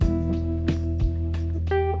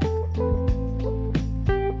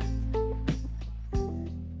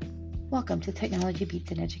welcome to Technology Beats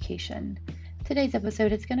in Education. Today's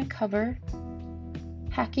episode is going to cover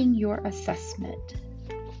hacking your assessment.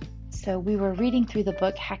 So we were reading through the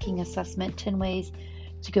book Hacking Assessment, 10 Ways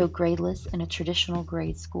to Go Gradeless in a Traditional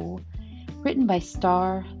Grade School, written by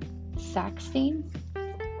Star Sackstein.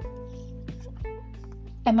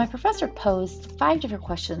 And my professor posed 5 different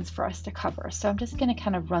questions for us to cover. So I'm just going to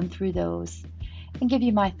kind of run through those and give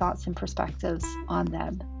you my thoughts and perspectives on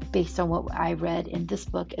them based on what I read in this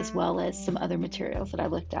book as well as some other materials that I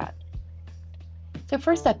looked at. So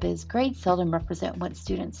first up is grades seldom represent what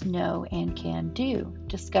students know and can do.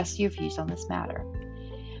 Discuss your views on this matter.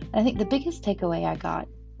 And I think the biggest takeaway I got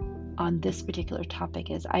on this particular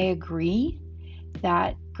topic is I agree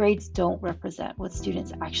that grades don't represent what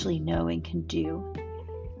students actually know and can do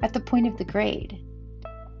at the point of the grade.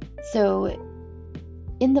 So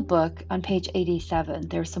in the book, on page 87,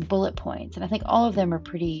 there's some bullet points, and I think all of them are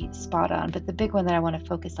pretty spot on, but the big one that I want to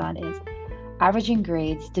focus on is averaging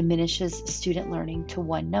grades diminishes student learning to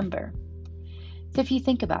one number. So if you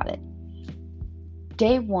think about it,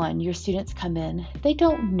 day one, your students come in, they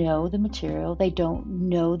don't know the material, they don't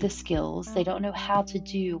know the skills, they don't know how to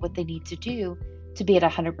do what they need to do to be at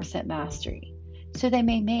 100% mastery. So they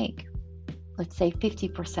may make, let's say,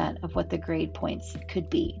 50% of what the grade points could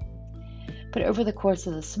be. But over the course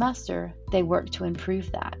of the semester, they work to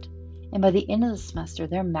improve that. And by the end of the semester,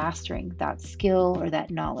 they're mastering that skill or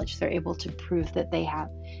that knowledge. They're able to prove that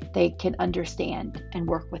they can understand and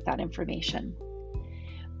work with that information.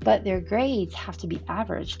 But their grades have to be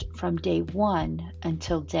averaged from day 1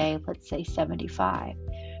 until day, let's say, 75.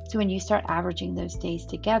 So when you start averaging those days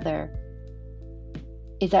together,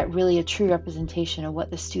 is that really a true representation of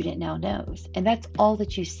what the student now knows? And that's all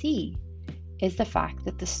that you see, is the fact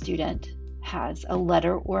that the student has a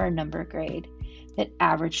letter or a number grade that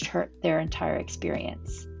averaged their entire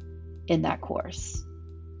experience in that course.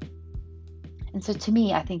 And so to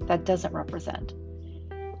me, I think that doesn't represent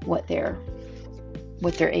what they're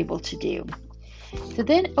able to do. So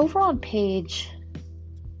then over on page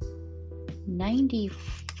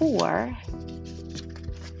 94,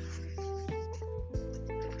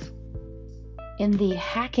 in the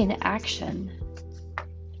hack in action,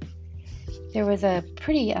 there was a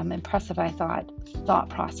pretty impressive, I thought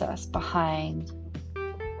process behind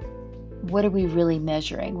what are we really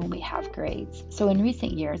measuring when we have grades. So in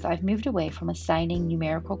recent years, I've moved away from assigning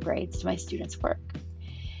numerical grades to my students' work.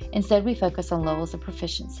 Instead, we focus on levels of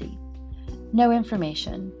proficiency, know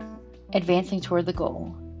information, advancing toward the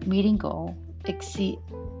goal, meeting goal,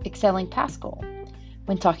 excelling past goal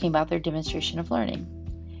when talking about their demonstration of learning.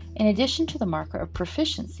 In addition to the marker of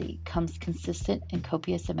proficiency comes consistent and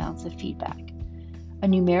copious amounts of feedback. A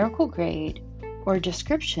numerical grade or a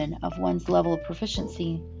description of one's level of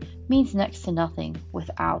proficiency means next to nothing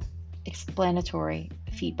without explanatory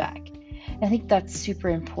feedback. And I think that's super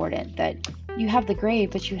important, that you have the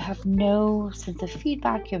grade, but you have no sense of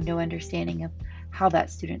feedback, you have no understanding of how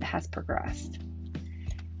that student has progressed.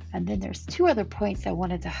 And then there's 2 other points I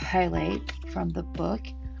wanted to highlight from the book.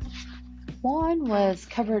 One was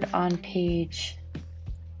covered on pages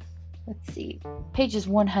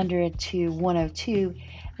 100 to 102,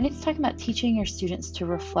 and it's talking about teaching your students to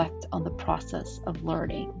reflect on the process of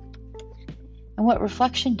learning. And what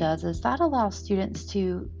reflection does is that allows students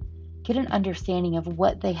to get an understanding of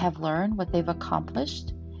what they have learned, what they've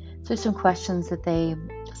accomplished. So some questions that they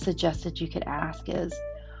suggested you could ask is,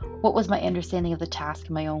 what was my understanding of the task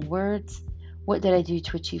in my own words? What did I do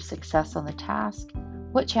to achieve success on the task?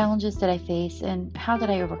 What challenges did I face and how did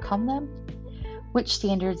I overcome them? Which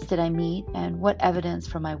standards did I meet and what evidence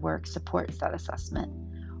from my work supports that assessment?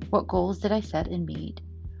 What goals did I set and meet?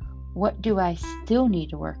 What do I still need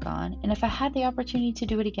to work on? And if I had the opportunity to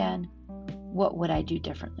do it again, what would I do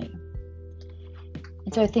differently?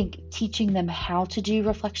 And so I think teaching them how to do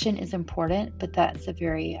reflection is important, but that's a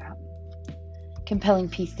very compelling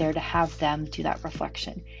piece there to have them do that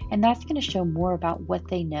reflection. And that's going to show more about what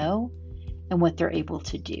they know and what they're able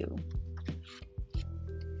to do.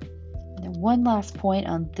 And then one last point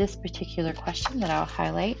on this particular question that I'll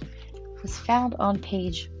highlight was found on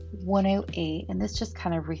page 108, and this just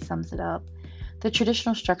kind of resums it up. The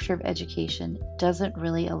traditional structure of education doesn't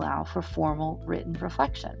really allow for formal written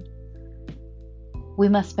reflection. We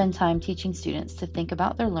must spend time teaching students to think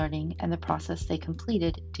about their learning and the process they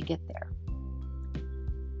completed to get there.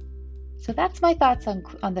 So that's my thoughts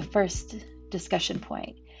on the first discussion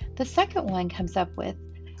point. The second one comes up with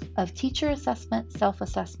of teacher assessment,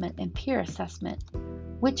 self-assessment, and peer assessment,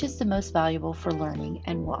 which is the most valuable for learning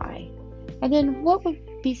and why? And then what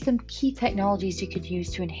would be some key technologies you could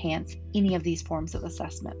use to enhance any of these forms of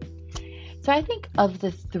assessment? So I think of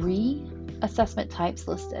the 3 assessment types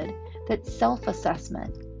listed, that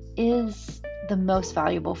self-assessment is the most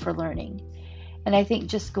valuable for learning. And I think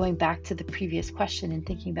just going back to the previous question and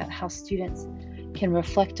thinking about how students can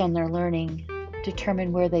reflect on their learning,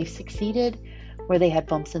 determine where they've succeeded, where they had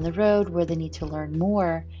bumps in the road, where they need to learn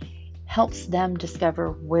more, helps them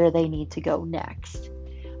discover where they need to go next.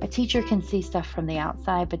 A teacher can see stuff from the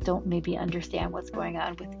outside, but don't maybe understand what's going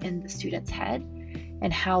on within the student's head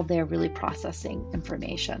and how they're really processing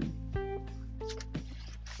information.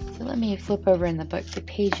 So let me flip over in the book to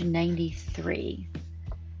page 93.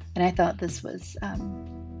 And I thought this was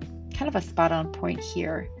kind of a spot on point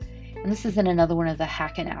here. And this is in another one of the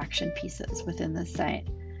hack and action pieces within the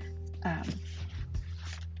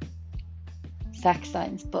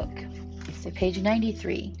Sackstein's book. So page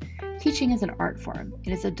 93, teaching is an art form.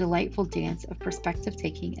 It is a delightful dance of perspective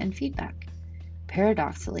taking and feedback.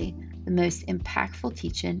 Paradoxically, the most impactful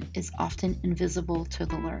teaching is often invisible to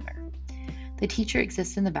the learner. The teacher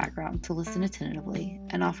exists in the background to listen attentively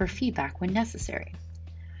and offer feedback when necessary.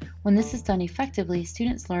 When this is done effectively,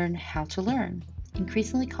 students learn how to learn.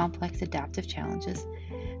 Increasingly complex adaptive challenges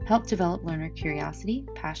help develop learner curiosity,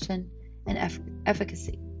 passion, and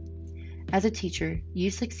efficacy. As a teacher,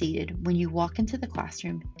 you succeeded when you walk into the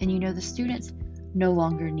classroom and you know the students no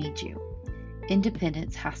longer need you.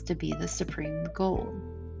 Independence has to be the supreme goal.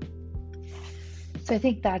 So I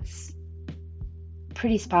think that's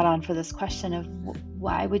pretty spot on for this question of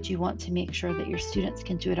why would you want to make sure that your students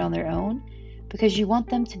can do it on their own? Because you want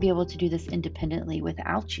them to be able to do this independently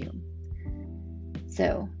without you.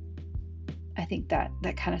 So I think that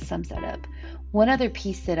kind of sums that up. One other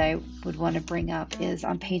piece that I would want to bring up is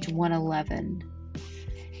on page 111.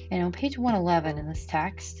 And on page 111 in this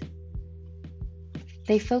text,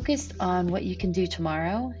 they focused on what you can do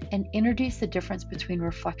tomorrow and introduced the difference between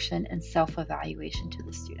reflection and self-evaluation to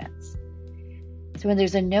the students. So when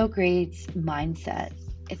there's a no grades mindset,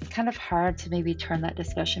 it's kind of hard to maybe turn that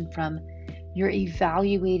discussion from you're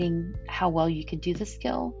evaluating how well you can do the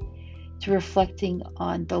skill to reflecting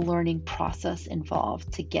on the learning process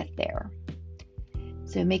involved to get there.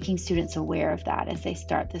 So making students aware of that as they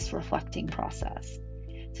start this reflecting process.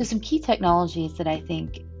 So some key technologies that I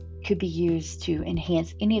think could be used to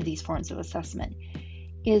enhance any of these forms of assessment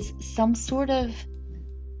is some sort of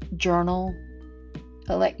journal.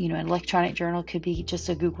 An electronic journal could be just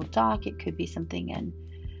a Google Doc. It could be something in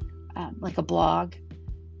like a blog.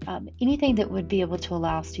 Anything that would be able to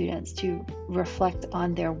allow students to reflect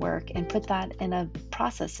on their work and put that in a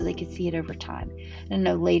process so they could see it over time. And I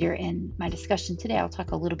know later in my discussion today, I'll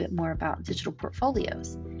talk a little bit more about digital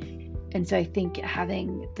portfolios. And so I think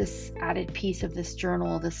having this added piece of this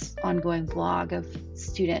journal, this ongoing blog of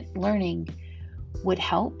student learning would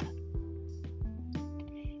help.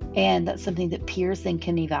 And that's something that peers then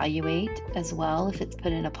can evaluate as well if it's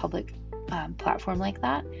put in a public platform like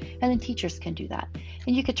that. And then teachers can do that.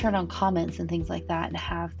 And you could turn on comments and things like that and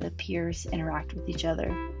have the peers interact with each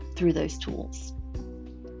other through those tools.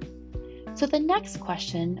 So the next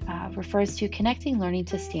question refers to connecting learning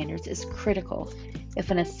to standards is critical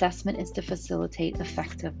if an assessment is to facilitate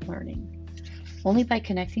effective learning. Only by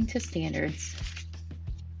connecting to standards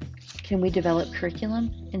can we develop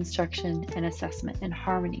curriculum, instruction, and assessment in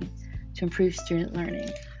harmony to improve student learning.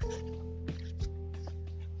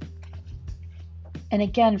 And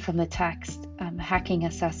again, from the text, Hacking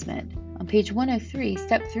Assessment, on page 103,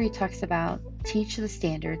 step 3 talks about teach the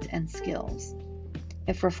standards and skills.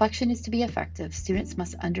 If reflection is to be effective, students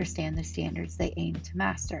must understand the standards they aim to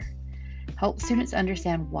master. Help students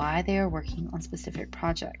understand why they are working on specific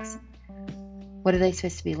projects. What are they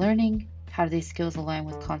supposed to be learning? How do these skills align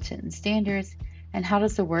with content and standards? And how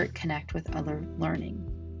does the work connect with other learning?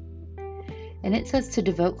 And it says to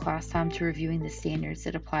devote class time to reviewing the standards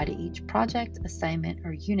that apply to each project, assignment,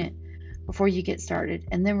 or unit before you get started,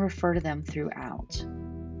 and then refer to them throughout.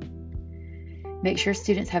 Make sure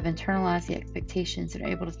students have internalized the expectations and are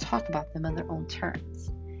able to talk about them on their own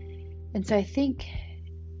terms. And so I think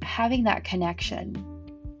having that connection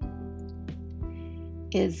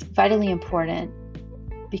is vitally important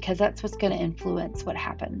because that's what's going to influence what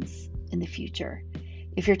happens in the future.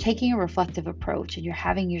 If you're taking a reflective approach and you're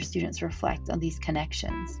having your students reflect on these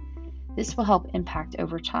connections, this will help impact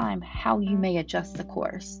over time how you may adjust the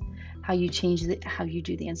course, how you change how you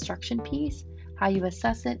do the instruction piece, how you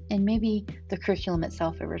assess it, and maybe the curriculum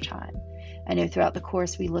itself over time. I know throughout the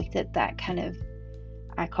course we looked at that kind of,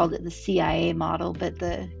 I called it the CIA model, but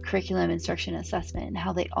the curriculum, instruction, assessment, and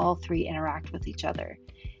how they all three interact with each other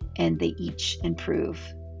and they each improve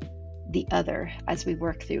the other as we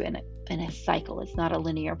work through in a cycle. It's not a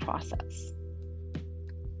linear process.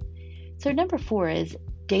 So number 4 is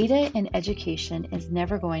data in education is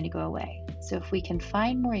never going to go away. So if we can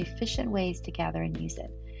find more efficient ways to gather and use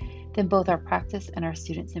it, then both our practice and our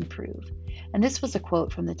students improve. And this was a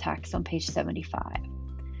quote from the text on page 75.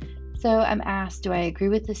 So I'm asked, do I agree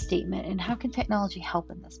with this statement, and how can technology help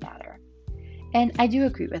in this matter? And I do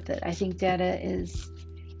agree with it. I think data is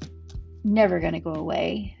never going to go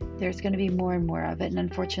away. There's going to be more and more of it. And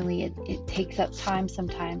unfortunately, it takes up time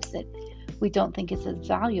sometimes that we don't think is as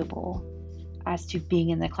valuable as to being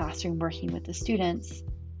in the classroom working with the students.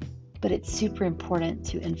 But it's super important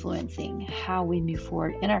to influencing how we move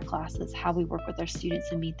forward in our classes, how we work with our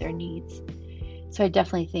students and meet their needs. So I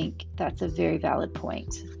definitely think that's a very valid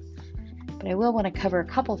point. But I will want to cover a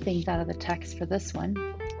couple things out of the text for this one.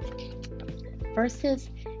 First is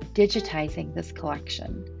digitizing this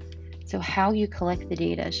collection. So how you collect the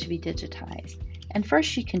data should be digitized. And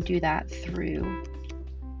first you can do that through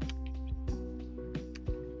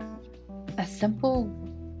a simple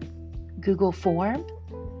Google form,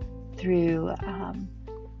 through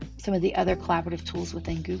some of the other collaborative tools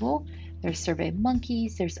within Google. There's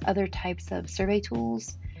SurveyMonkeys, there's other types of survey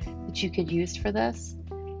tools that you could use for this.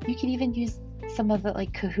 You could even use some of the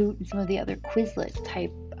like Kahoot and some of the other Quizlet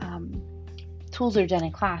type tools that are done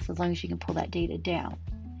in class, as long as you can pull that data down.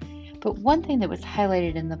 But one thing that was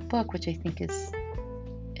highlighted in the book, which I think is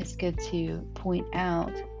good to point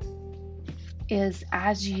out, is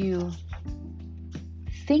as you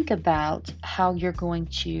think about how you're going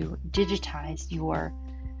to digitize your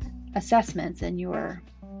assessments and your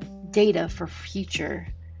data for future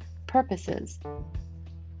purposes,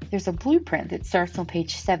 there's a blueprint that starts on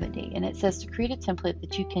page 70, and it says to create a template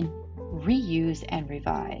that you can reuse and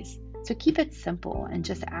revise. So keep it simple and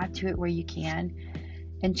just add to it where you can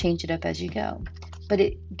and change it up as you go. But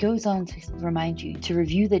it goes on to remind you to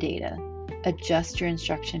review the data, adjust your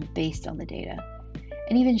instruction based on the data,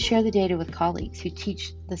 and even share the data with colleagues who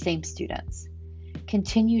teach the same students.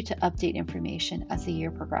 Continue to update information as the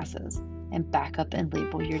year progresses and back up and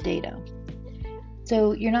label your data.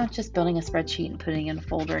 So you're not just building a spreadsheet and putting it in a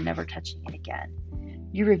folder and never touching it again.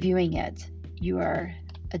 You're reviewing it. You are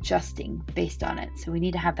adjusting based on it. So we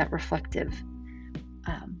need to have that reflective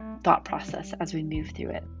thought process as we move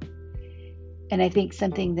through it. And I think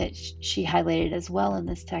something that she highlighted as well in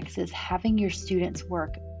this text is having your students'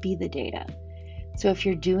 work be the data. So if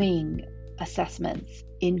you're doing assessments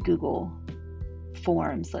in Google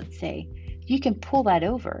Forms, let's say, you can pull that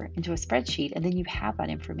over into a spreadsheet, and then you have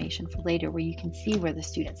that information for later where you can see where the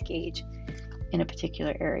students gauge in a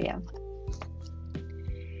particular area.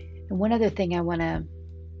 And one other thing I want to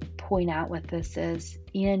point out with this is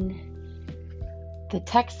in the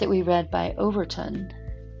text that we read by Overton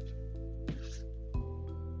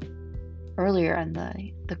earlier in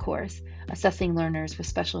the course, Assessing Learners with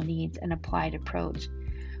Special Needs and Applied Approach,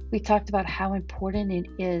 we talked about how important it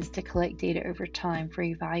is to collect data over time for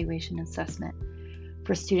evaluation and assessment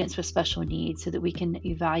for students with special needs so that we can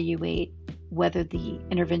evaluate whether the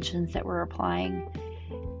interventions that we're applying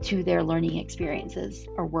to their learning experiences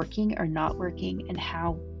are working or not working, and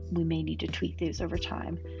how we may need to tweak those over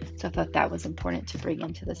time. So I thought that was important to bring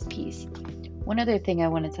into this piece. One other thing I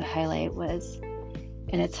wanted to highlight was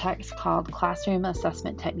in a text called Classroom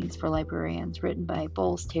Assessment Techniques for Librarians, written by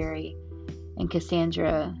Bowles Terry and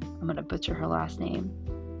Cassandra, I'm going to butcher her last name,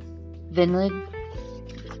 Kvenhild,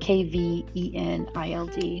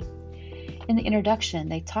 Kvenhild. In the introduction,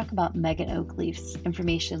 they talk about Megan Oakleaf's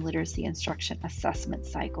information literacy instruction assessment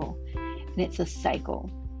cycle. And it's a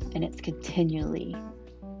cycle, and it's continually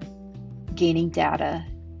gaining data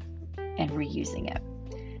and reusing it.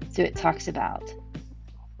 So it talks about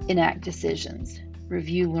enact decisions,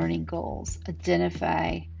 review learning goals,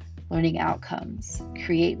 identify learning outcomes,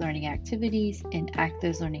 create learning activities, enact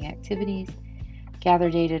those learning activities, gather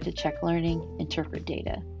data to check learning, interpret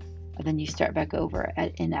data. And then you start back over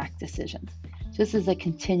at enact decisions. So this is a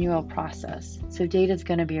continual process. So data is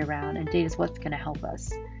going to be around, and data is what's going to help us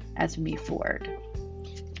as we move forward.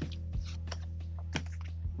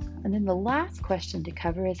 And then the last question to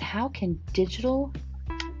cover is, how can digital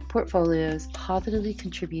portfolios positively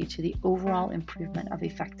contribute to the overall improvement of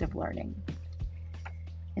effective learning?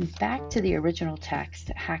 And back to the original text,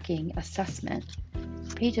 Hacking Assessment,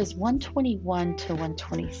 pages 121 to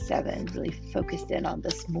 127 really focused in on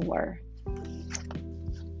this more.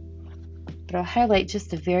 But I'll highlight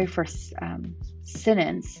just the very first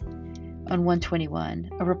sentence on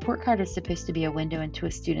 121. A report card is supposed to be a window into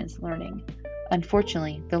a student's learning.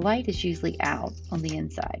 Unfortunately, the light is usually out on the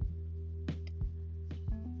inside.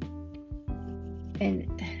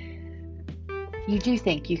 And you do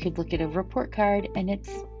think you could look at a report card and it's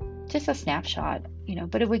just a snapshot,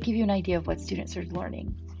 but it would give you an idea of what students are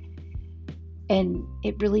learning. And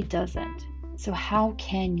it really doesn't. So how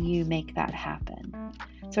can you make that happen?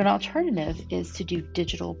 So an alternative is to do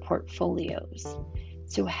digital portfolios.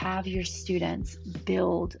 So have your students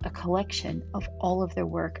build a collection of all of their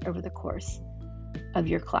work over the course of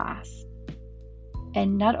your class.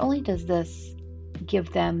 And not only does this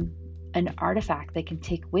give them an artifact they can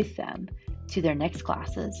take with them to their next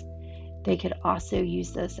classes, they could also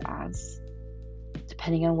use this as,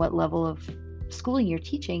 depending on what level of schooling you're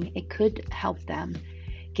teaching, it could help them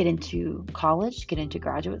get into college, get into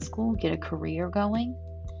graduate school, get a career going.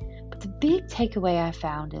 But the big takeaway I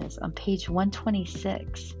found is on page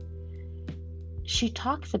 126, she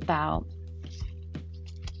talks about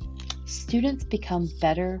students become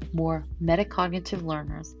better, more metacognitive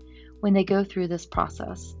learners when they go through this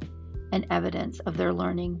process, and evidence of their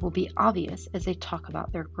learning will be obvious as they talk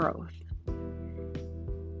about their growth.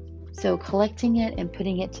 So collecting it and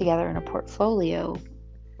putting it together in a portfolio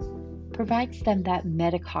provides them that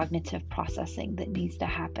metacognitive processing that needs to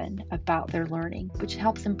happen about their learning, which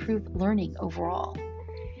helps improve learning overall.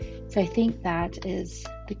 So I think that is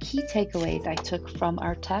the key takeaways I took from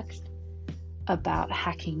our text about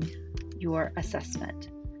hacking your assessment.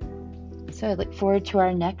 So I look forward to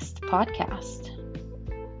our next podcast.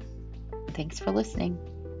 Thanks for listening.